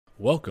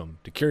Welcome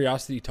to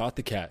Curiosity Taught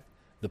the Cat,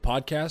 the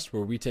podcast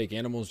where we take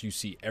animals you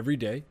see every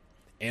day,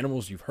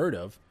 animals you've heard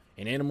of,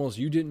 and animals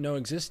you didn't know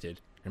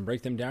existed, and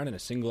break them down in a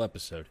single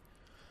episode.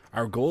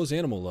 Our goal as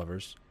animal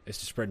lovers is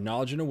to spread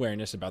knowledge and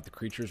awareness about the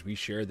creatures we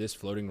share this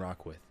floating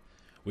rock with.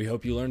 We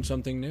hope you learned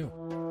something new.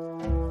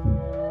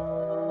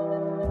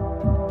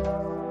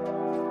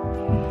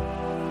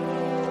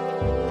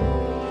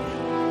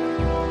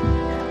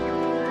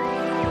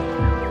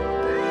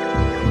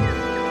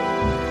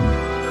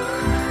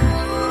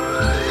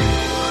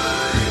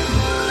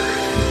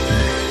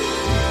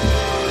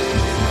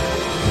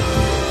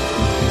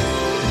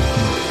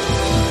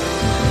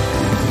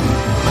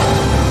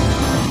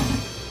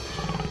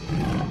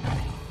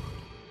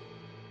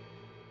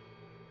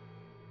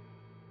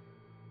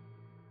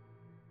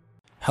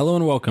 Hello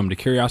and welcome to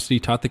Curiosity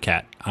Taught the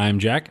Cat. I'm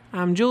Jack.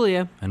 I'm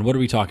Julia. And what are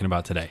we talking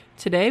about today?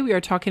 Today we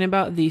are talking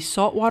about the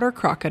saltwater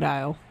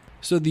crocodile.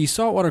 So the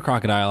saltwater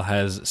crocodile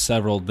has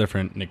several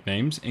different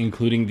nicknames,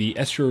 including the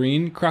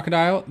estuarine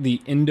crocodile,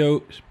 the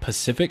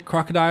Indo-Pacific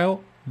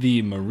crocodile,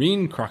 the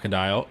marine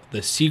crocodile,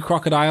 the sea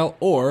crocodile,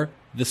 or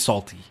the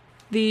salty.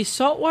 The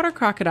saltwater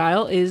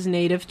crocodile is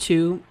native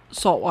to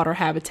saltwater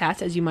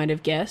habitats, as you might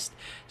have guessed.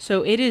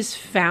 So it is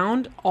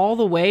found all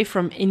the way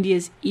from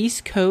India's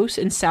east coast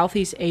and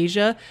Southeast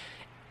Asia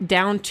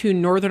down to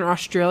northern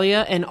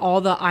Australia and all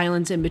the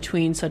islands in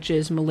between, such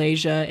as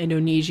Malaysia,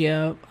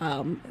 Indonesia,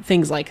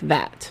 things like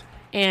that.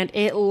 And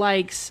it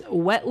likes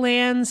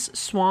wetlands,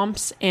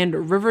 swamps,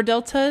 and river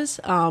deltas,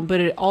 but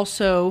it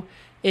also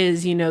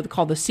is,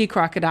 called the sea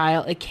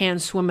crocodile. It can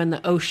swim in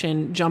the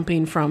ocean,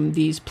 jumping from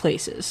these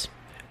places.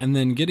 And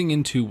then getting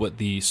into what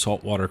the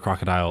saltwater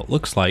crocodile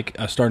looks like,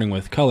 starting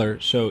with color.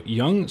 So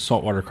young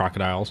saltwater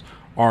crocodiles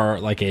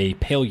are like a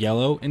pale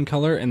yellow in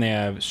color, and they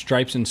have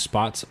stripes and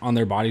spots on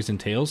their bodies and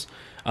tails.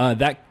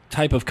 That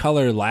type of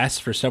color lasts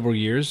for several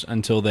years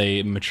until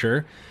they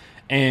mature.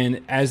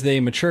 And as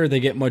they mature, they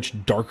get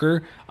much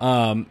darker,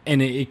 and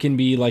it can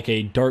be like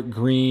a dark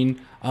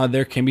green.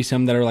 There can be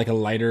some that are like a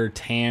lighter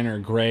tan or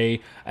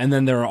gray. And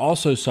then there are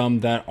also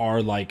some that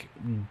are like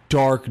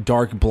dark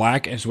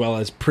black, as well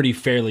as pretty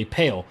fairly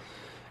pale.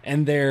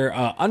 And their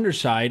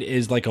underside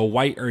is like a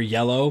white or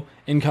yellow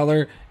in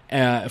color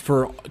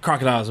for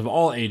crocodiles of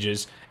all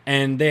ages.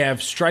 And they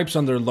have stripes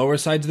on their lower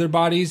sides of their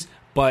bodies,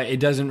 but it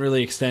doesn't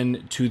really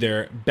extend to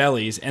their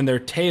bellies. And their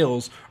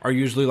tails are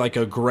usually like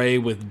a gray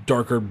with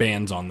darker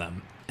bands on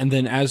them. And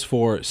then as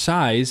for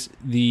size,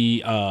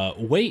 the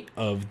weight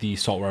of the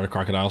saltwater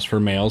crocodiles for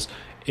males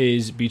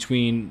is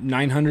between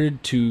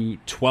 900 to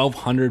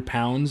 1,200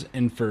 pounds.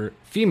 And for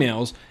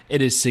females,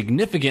 it is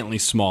significantly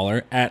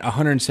smaller at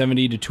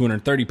 170 to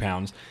 230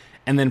 pounds.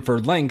 And then for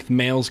length,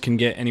 males can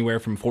get anywhere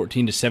from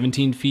 14 to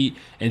 17 feet,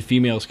 and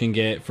females can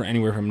get for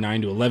anywhere from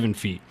 9 to 11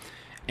 feet.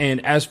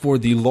 And as for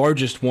the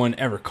largest one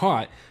ever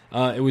caught,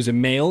 it was a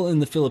male in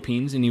the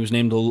Philippines, and he was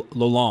named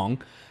Lolong.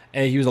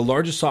 He was the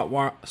largest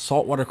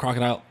saltwater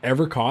crocodile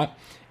ever caught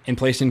and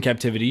placed in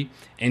captivity,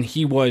 and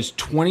he was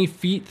 20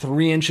 feet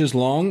 3 inches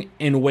long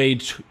and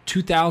weighed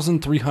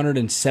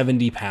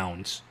 2,370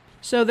 pounds.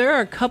 So there are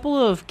a couple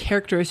of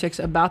characteristics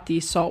about the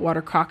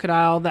saltwater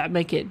crocodile that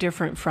make it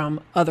different from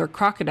other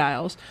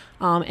crocodiles.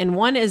 And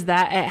one is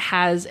that it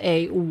has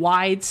a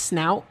wide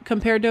snout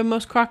compared to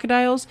most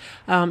crocodiles.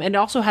 And it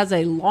also has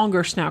a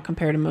longer snout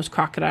compared to most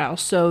crocodiles.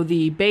 So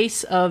the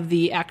base of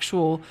the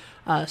actual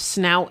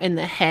snout and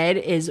the head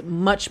is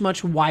much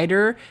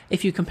wider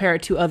if you compare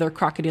it to other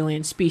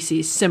crocodilian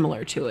species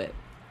similar to it.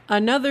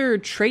 Another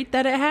trait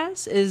that it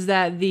has is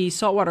that the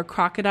saltwater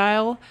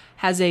crocodile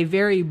has a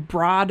very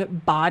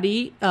broad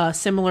body,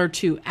 similar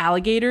to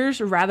alligators,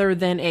 rather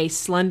than a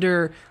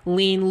slender,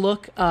 lean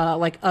look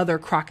like other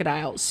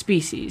crocodile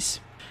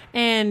species.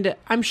 And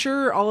I'm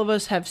sure all of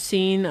us have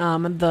seen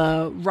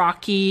the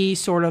rocky,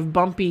 sort of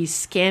bumpy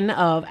skin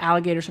of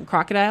alligators and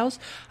crocodiles.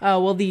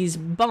 Well, these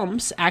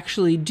bumps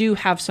actually do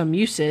have some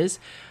uses.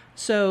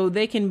 So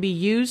they can be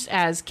used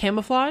as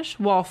camouflage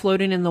while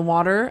floating in the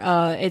water.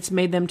 It's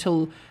made them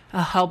to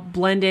help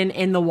blend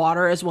in the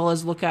water, as well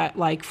as look at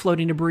like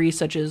floating debris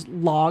such as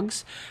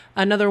logs.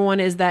 Another one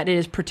is that it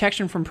is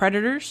protection from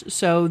predators.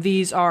 So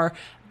these are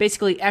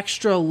basically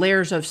extra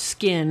layers of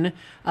skin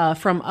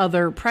from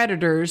other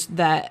predators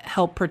that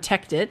help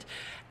protect it.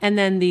 And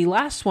then the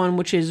last one,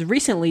 which is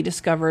recently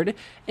discovered,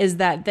 is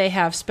that they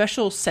have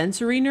special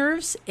sensory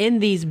nerves in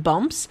these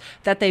bumps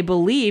that they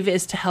believe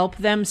is to help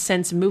them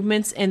sense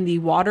movements in the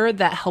water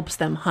that helps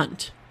them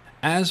hunt.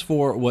 As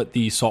for what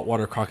the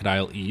saltwater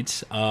crocodile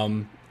eats,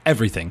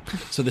 everything.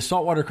 So the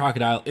saltwater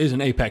crocodile is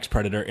an apex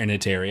predator in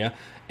its area,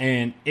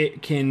 and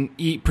it can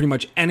eat pretty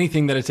much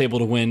anything that it's able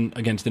to win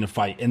against in a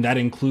fight, and that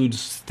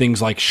includes things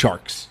like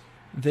sharks.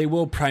 They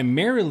will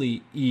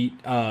primarily eat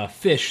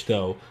fish,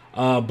 though,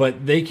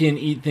 but they can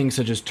eat things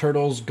such as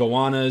turtles,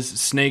 goannas,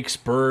 snakes,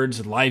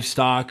 birds,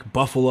 livestock,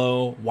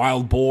 buffalo,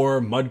 wild boar,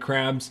 mud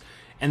crabs.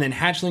 And then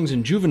hatchlings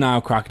and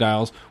juvenile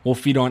crocodiles will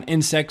feed on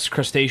insects,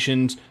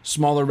 crustaceans,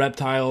 smaller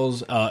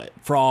reptiles,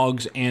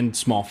 frogs, and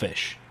small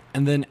fish.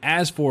 And then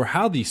as for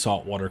how the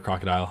saltwater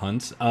crocodile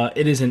hunts,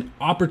 it is an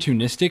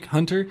opportunistic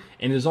hunter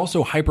and it is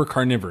also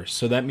hypercarnivorous.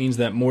 So that means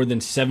that more than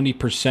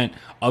 70%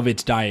 of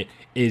its diet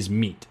is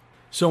meat.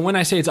 So when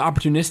I say it's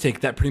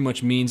opportunistic, that pretty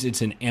much means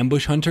it's an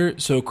ambush hunter.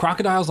 So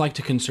crocodiles like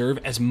to conserve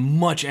as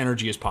much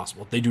energy as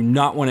possible. They do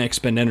not want to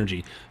expend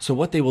energy. So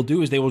what they will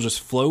do is they will just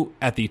float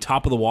at the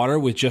top of the water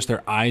with just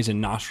their eyes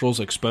and nostrils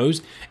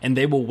exposed, and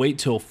they will wait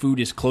till food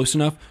is close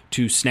enough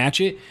to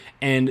snatch it,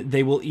 and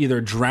they will either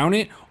drown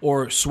it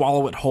or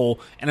swallow it whole.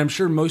 And I'm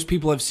sure most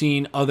people have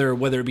seen other,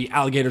 whether it be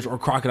alligators or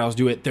crocodiles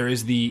do it. There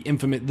is the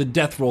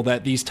death roll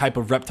that these type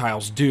of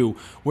reptiles do,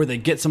 where they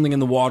get something in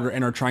the water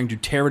and are trying to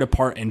tear it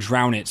apart and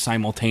drown it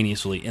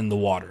simultaneously in the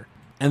water.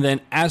 And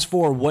then as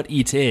for what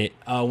eats it,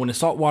 when a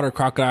saltwater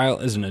crocodile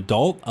is an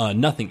adult,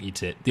 nothing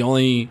eats it. The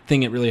only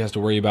thing it really has to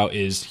worry about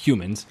is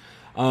humans.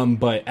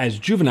 But as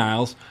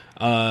juveniles,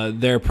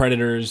 their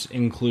predators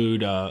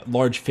include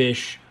large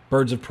fish,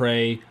 birds of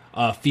prey,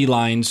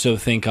 felines, so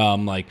think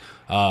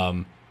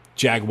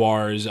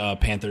jaguars,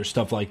 panthers,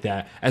 stuff like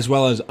that, as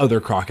well as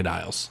other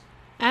crocodiles.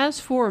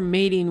 As for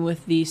mating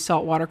with the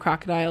saltwater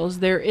crocodiles,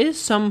 there is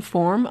some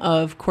form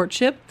of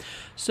courtship.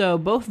 So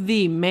both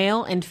the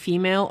male and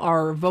female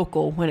are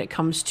vocal when it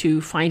comes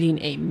to finding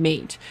a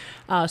mate.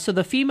 So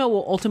the female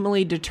will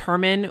ultimately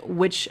determine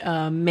which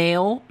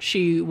male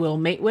she will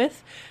mate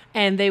with.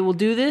 And they will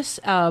do this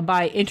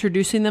by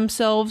introducing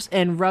themselves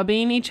and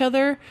rubbing each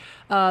other.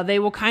 They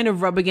will kind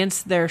of rub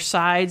against their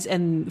sides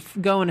and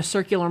go in a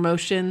circular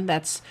motion.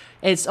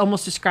 It's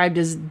almost described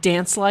as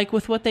dance-like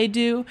with what they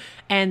do.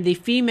 And the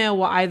female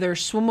will either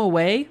swim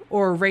away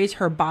or raise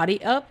her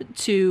body up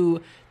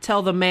to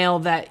tell the male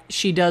that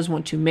she does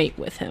want to mate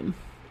with him.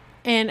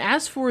 And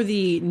as for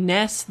the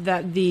nest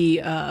that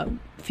the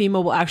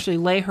female will actually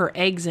lay her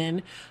eggs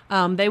in,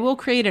 they will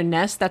create a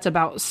nest that's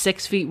about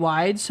 6 feet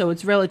wide, so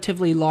it's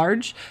relatively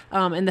large,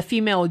 and the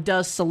female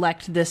does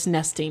select this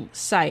nesting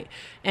site.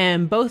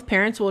 And both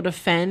parents will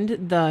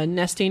defend the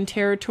nesting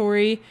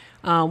territory,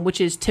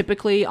 which is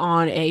typically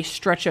on a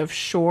stretch of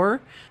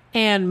shore,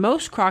 and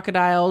most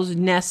crocodiles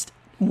nest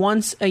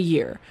once a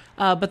year.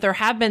 But there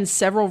have been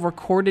several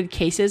recorded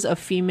cases of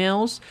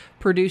females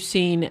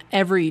producing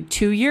every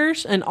 2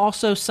 years, and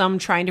also some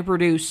trying to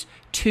produce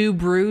 2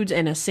 broods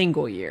in a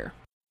single year.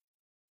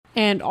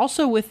 And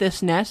also with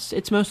this nest,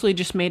 it's mostly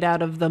just made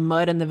out of the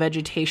mud and the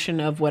vegetation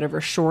of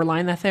whatever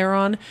shoreline that they're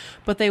on.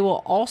 But they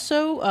will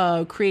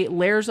also create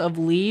layers of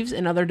leaves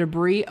and other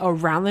debris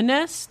around the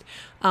nest.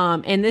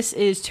 And this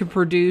is to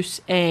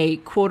produce a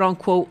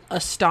quote-unquote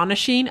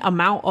astonishing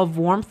amount of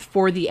warmth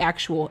for the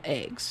actual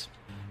eggs.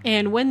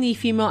 And when the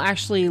female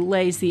actually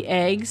lays the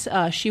eggs,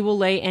 she will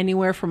lay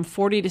anywhere from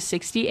 40 to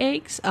 60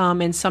 eggs,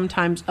 and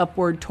sometimes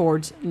upward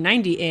towards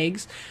 90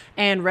 eggs.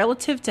 And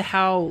relative to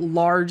how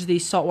large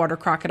these saltwater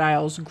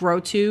crocodiles grow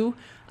to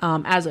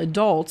as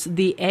adults,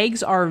 the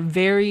eggs are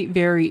very,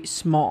 very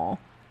small.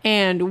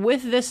 And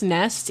with this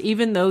nest,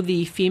 even though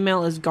the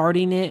female is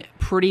guarding it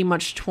pretty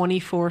much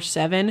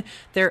 24/7,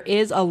 there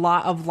is a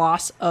lot of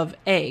loss of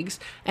eggs.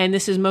 And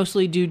this is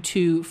mostly due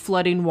to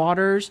flooding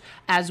waters,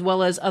 as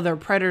well as other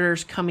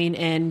predators coming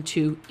in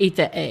to eat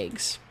the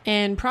eggs.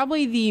 And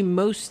probably the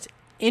most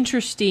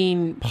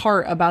interesting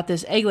part about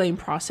this egg laying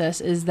process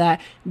is that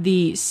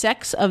the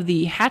sex of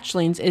the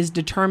hatchlings is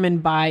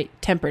determined by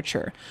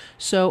temperature.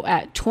 So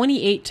at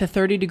 28 to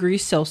 30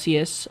 degrees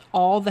Celsius,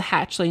 all the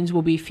hatchlings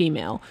will be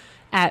female.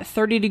 At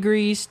 30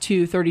 degrees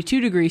to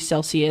 32 degrees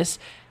Celsius,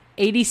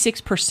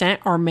 86%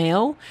 are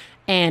male,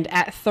 and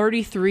at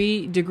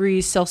 33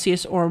 degrees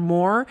Celsius or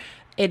more,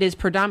 it is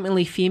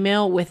predominantly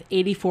female, with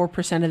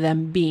 84% of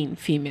them being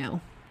female.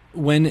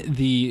 When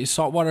the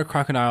saltwater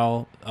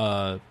crocodile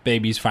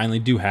babies finally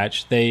do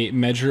hatch, they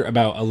measure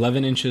about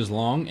 11 inches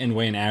long and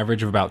weigh an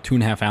average of about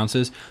 2.5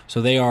 ounces,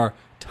 so they are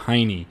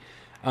tiny.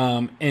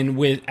 And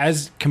with,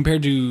 as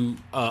compared to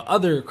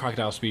other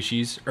crocodile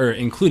species, or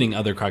including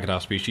other crocodile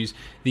species,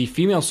 the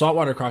female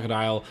saltwater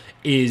crocodile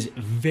is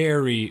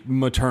very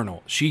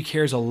maternal. She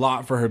cares a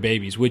lot for her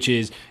babies, which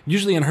is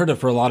usually unheard of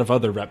for a lot of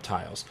other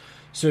reptiles.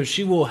 So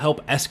she will help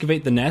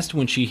excavate the nest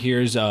when she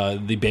hears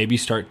the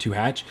babies start to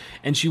hatch,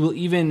 and she will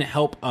even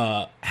help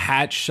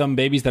hatch some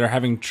babies that are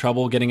having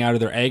trouble getting out of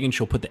their egg, and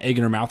she'll put the egg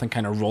in her mouth and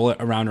kind of roll it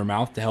around her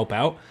mouth to help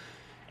out.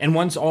 And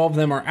once all of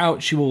them are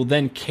out, she will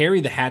then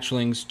carry the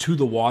hatchlings to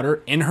the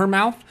water in her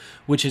mouth,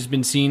 which has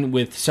been seen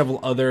with several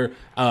other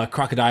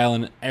crocodile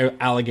and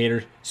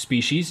alligator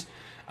species.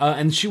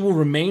 And she will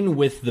remain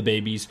with the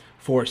babies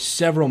for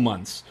several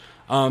months.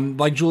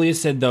 Like Julia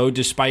said, though,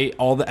 despite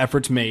all the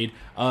efforts made,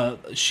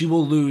 she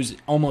will lose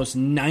almost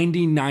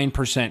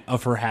 99%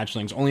 of her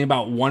hatchlings. Only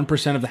about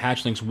 1% of the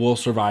hatchlings will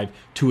survive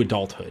to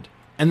adulthood.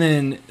 And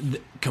then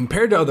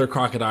compared to other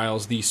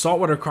crocodiles, the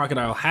saltwater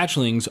crocodile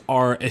hatchlings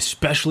are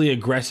especially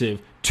aggressive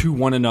to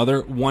one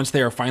another once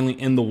they are finally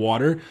in the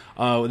water.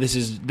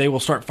 They will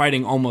start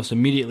fighting almost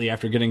immediately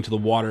after getting to the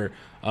water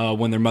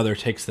when their mother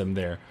takes them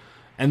there.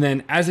 And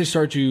then as they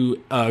start to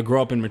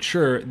grow up and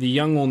mature, the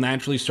young will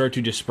naturally start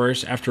to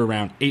disperse after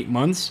around 8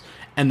 months,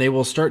 and they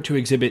will start to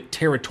exhibit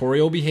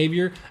territorial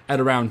behavior at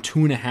around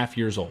 2.5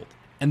 years old.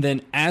 And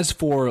then as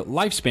for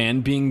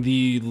lifespan, being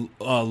the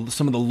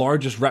some of the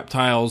largest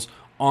reptiles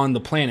on the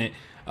planet,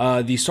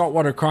 the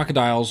saltwater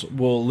crocodiles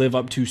will live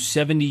up to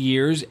 70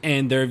 years,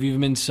 and there have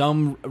even been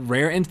some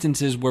rare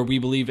instances where we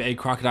believe a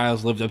crocodile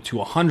has lived up to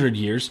 100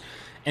 years.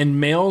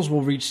 And males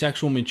will reach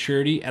sexual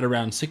maturity at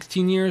around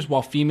 16 years,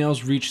 while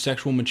females reach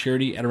sexual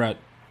maturity at around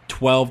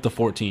 12 to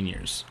 14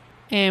 years.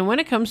 And when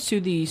it comes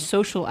to the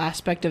social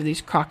aspect of these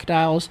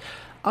crocodiles,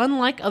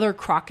 unlike other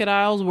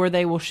crocodiles where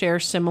they will share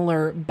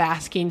similar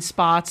basking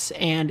spots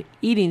and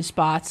eating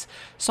spots,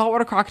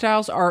 saltwater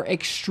crocodiles are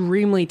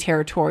extremely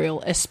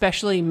territorial,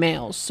 especially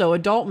males. So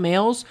adult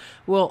males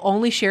will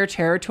only share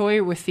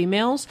territory with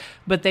females,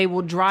 but they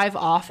will drive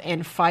off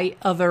and fight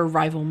other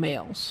rival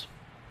males.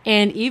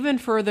 And even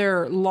for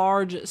their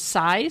large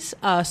size,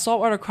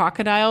 saltwater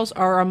crocodiles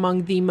are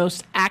among the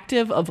most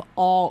active of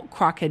all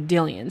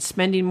crocodilians,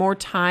 spending more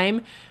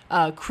time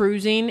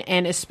cruising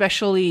and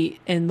especially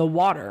in the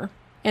water.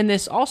 And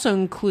this also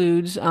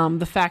includes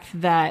the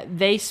fact that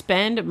they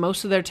spend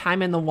most of their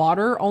time in the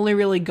water, only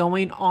really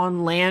going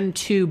on land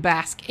to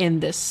bask in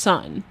the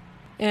sun.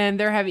 And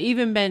there have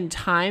even been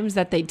times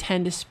that they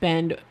tend to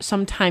spend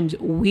sometimes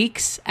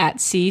weeks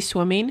at sea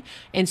swimming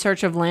in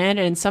search of land.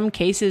 And in some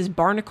cases,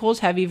 barnacles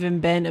have even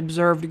been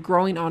observed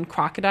growing on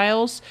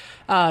crocodiles,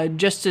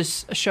 just to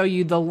show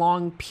you the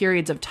long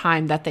periods of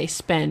time that they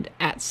spend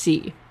at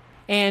sea.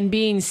 And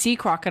being sea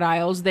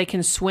crocodiles, they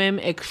can swim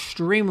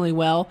extremely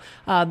well.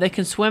 They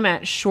can swim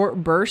at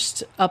short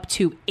bursts up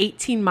to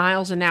 18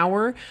 miles an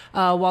hour,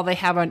 while they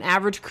have an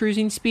average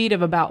cruising speed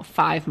of about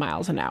 5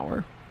 miles an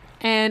hour.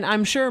 And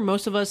I'm sure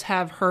most of us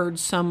have heard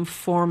some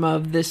form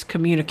of this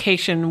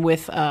communication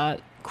with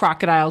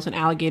crocodiles and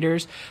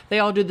alligators. They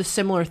all do the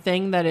similar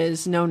thing that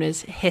is known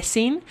as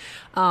hissing.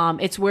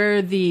 It's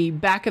where the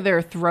back of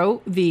their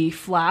throat, the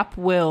flap,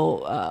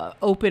 will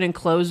open and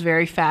close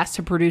very fast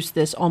to produce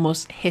this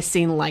almost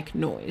hissing-like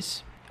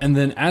noise. And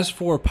then as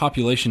for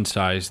population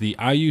size, the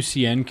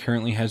IUCN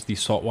currently has the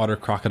saltwater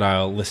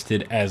crocodile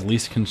listed as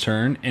least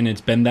concern, and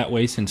it's been that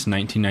way since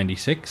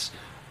 1996.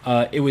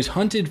 It was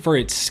hunted for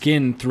its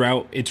skin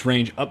throughout its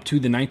range up to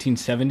the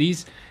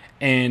 1970s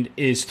and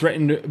is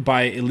threatened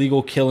by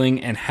illegal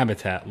killing and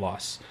habitat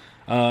loss.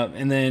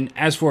 And then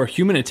as for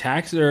human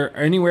attacks, there are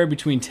anywhere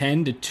between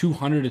 10 to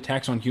 200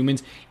 attacks on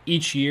humans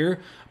each year,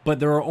 but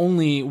there are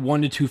only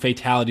 1 to 2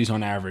 fatalities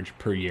on average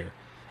per year.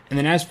 And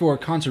then as for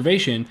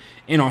conservation,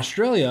 in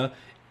Australia,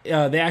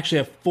 they actually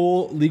have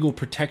full legal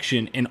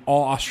protection in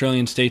all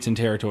Australian states and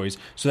territories.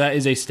 So that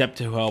is a step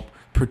to help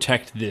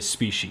protect this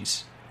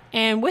species.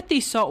 And with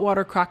the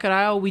saltwater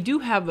crocodile, we do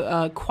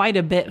have quite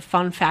a bit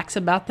fun facts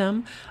about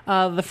them.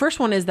 The first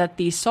one is that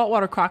the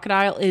saltwater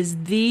crocodile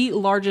is the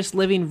largest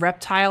living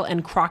reptile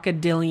and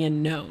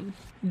crocodilian known.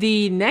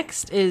 The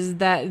next is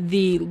that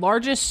the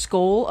largest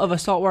skull of a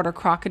saltwater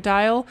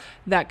crocodile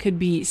that could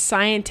be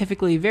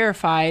scientifically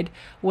verified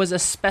was a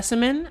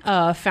specimen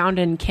found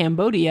in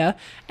Cambodia,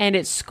 and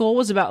its skull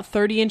was about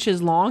 30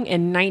 inches long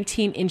and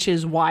 19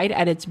 inches wide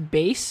at its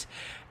base.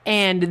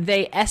 And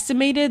they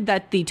estimated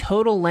that the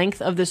total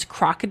length of this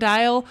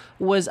crocodile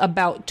was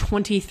about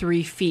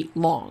 23 feet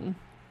long.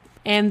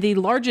 And the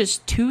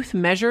largest tooth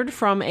measured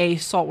from a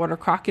saltwater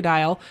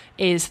crocodile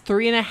is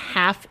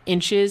 3.5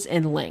 inches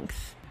in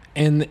length.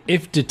 And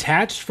if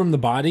detached from the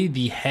body,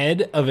 the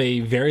head of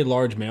a very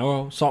large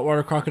male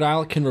saltwater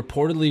crocodile can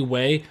reportedly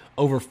weigh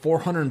over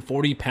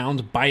 440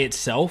 pounds by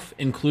itself,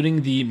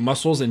 including the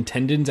muscles and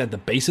tendons at the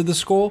base of the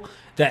skull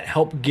that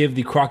help give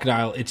the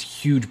crocodile its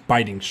huge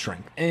biting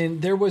strength.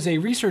 And there was a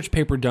research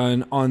paper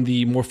done on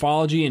the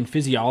morphology and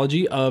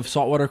physiology of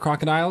saltwater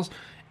crocodiles,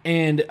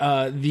 and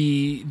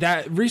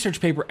that research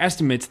paper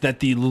estimates that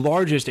the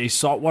largest a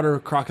saltwater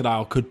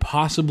crocodile could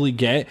possibly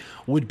get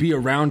would be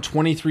around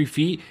 23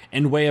 feet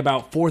and weigh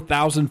about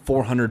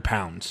 4,400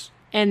 pounds.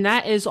 And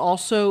that is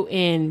also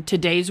in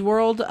today's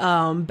world.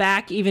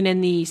 Back even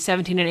in the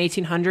 17 and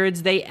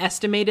 1800s, they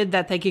estimated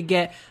that they could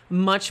get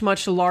much,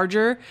 much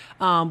larger.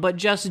 But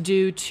just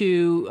due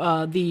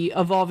to the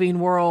evolving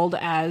world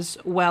as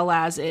well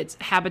as its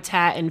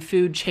habitat and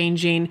food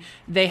changing,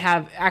 they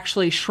have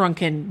actually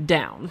shrunken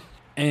down.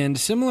 And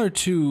similar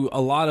to a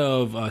lot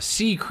of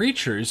sea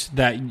creatures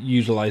that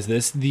utilize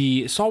this,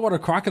 the saltwater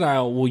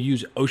crocodile will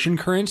use ocean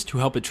currents to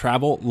help it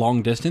travel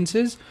long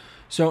distances.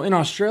 So in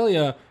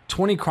Australia,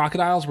 20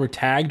 crocodiles were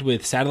tagged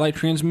with satellite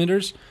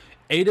transmitters.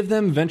 8 of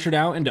them ventured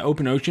out into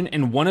open ocean,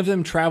 and 1 of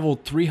them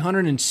traveled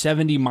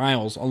 370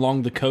 miles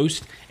along the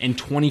coast in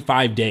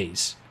 25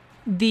 days.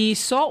 The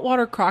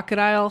saltwater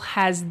crocodile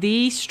has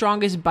the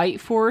strongest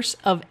bite force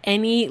of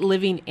any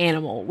living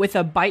animal, with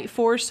a bite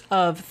force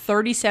of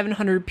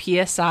 3,700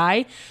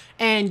 psi.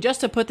 And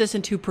just to put this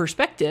into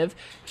perspective,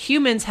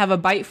 humans have a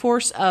bite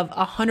force of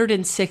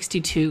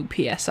 162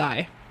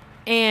 psi.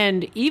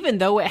 And even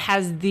though it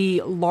has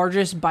the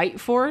largest bite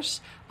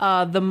force,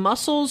 the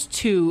muscles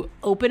to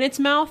open its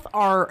mouth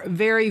are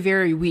very,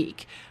 very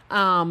weak.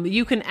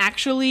 You can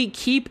actually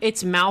keep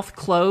its mouth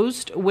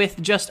closed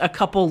with just a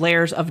couple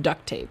layers of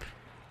duct tape.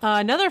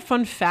 Another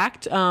fun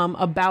fact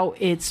about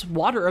its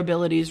water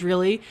abilities,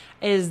 really,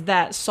 is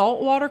that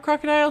saltwater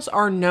crocodiles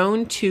are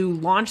known to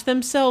launch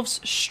themselves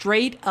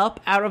straight up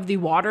out of the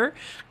water,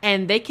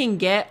 and they can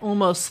get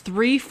almost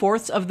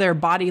 3/4 of their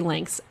body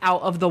lengths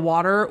out of the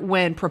water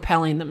when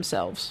propelling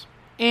themselves.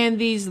 And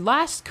these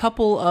last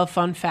couple of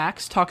fun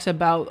facts talks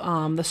about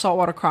the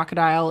saltwater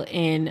crocodile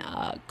in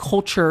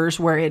cultures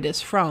where it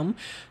is from.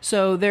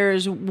 So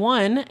there's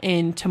one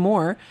in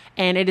Timor,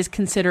 and it is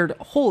considered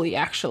holy,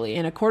 actually.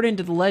 And according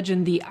to the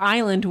legend, the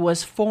island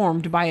was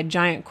formed by a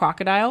giant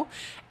crocodile,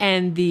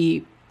 and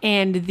the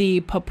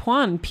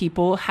Papuan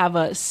people have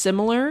a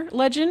similar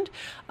legend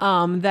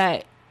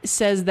that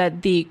says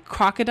that the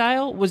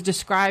crocodile was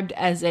described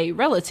as a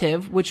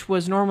relative, which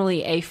was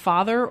normally a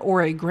father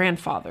or a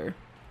grandfather.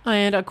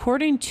 And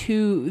according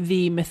to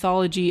the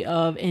mythology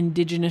of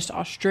Indigenous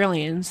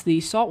Australians,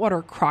 the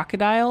saltwater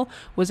crocodile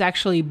was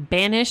actually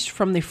banished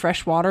from the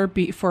freshwater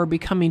for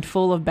becoming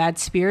full of bad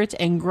spirits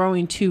and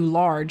growing too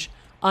large,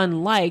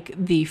 unlike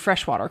the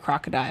freshwater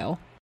crocodile.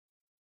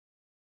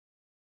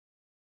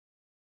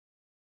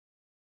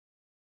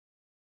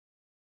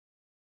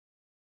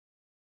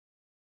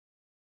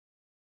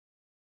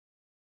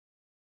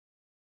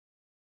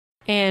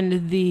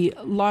 And the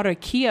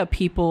Larakia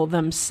people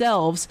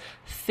themselves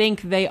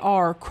think they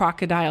are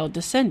crocodile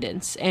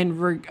descendants and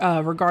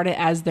regard it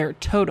as their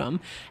totem.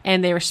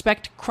 And they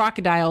respect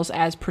crocodiles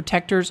as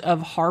protectors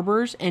of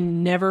harbors,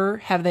 and never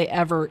have they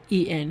ever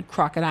eaten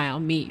crocodile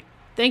meat.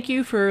 Thank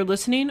you for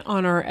listening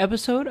on our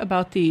episode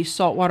about the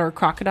saltwater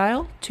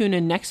crocodile. Tune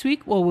in next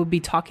week where we'll be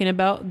talking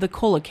about the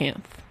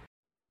coelacanth.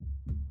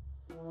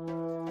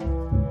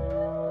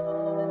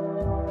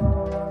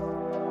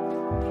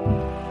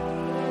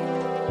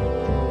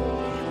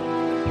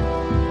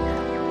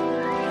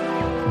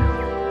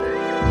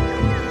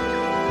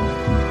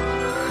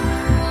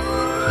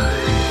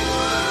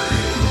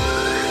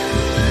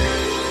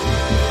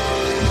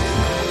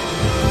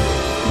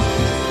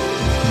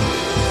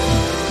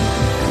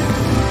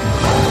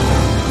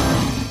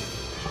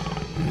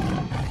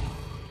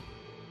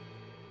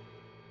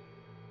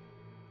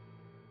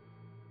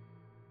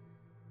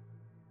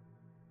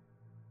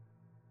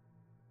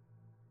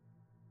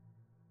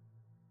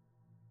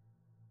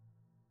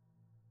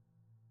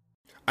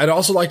 I'd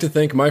also like to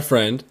thank my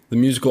friend, the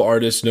musical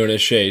artist known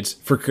as Shades,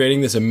 for creating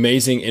this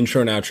amazing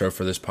intro and outro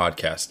for this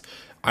podcast.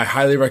 I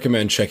highly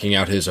recommend checking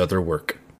out his other work.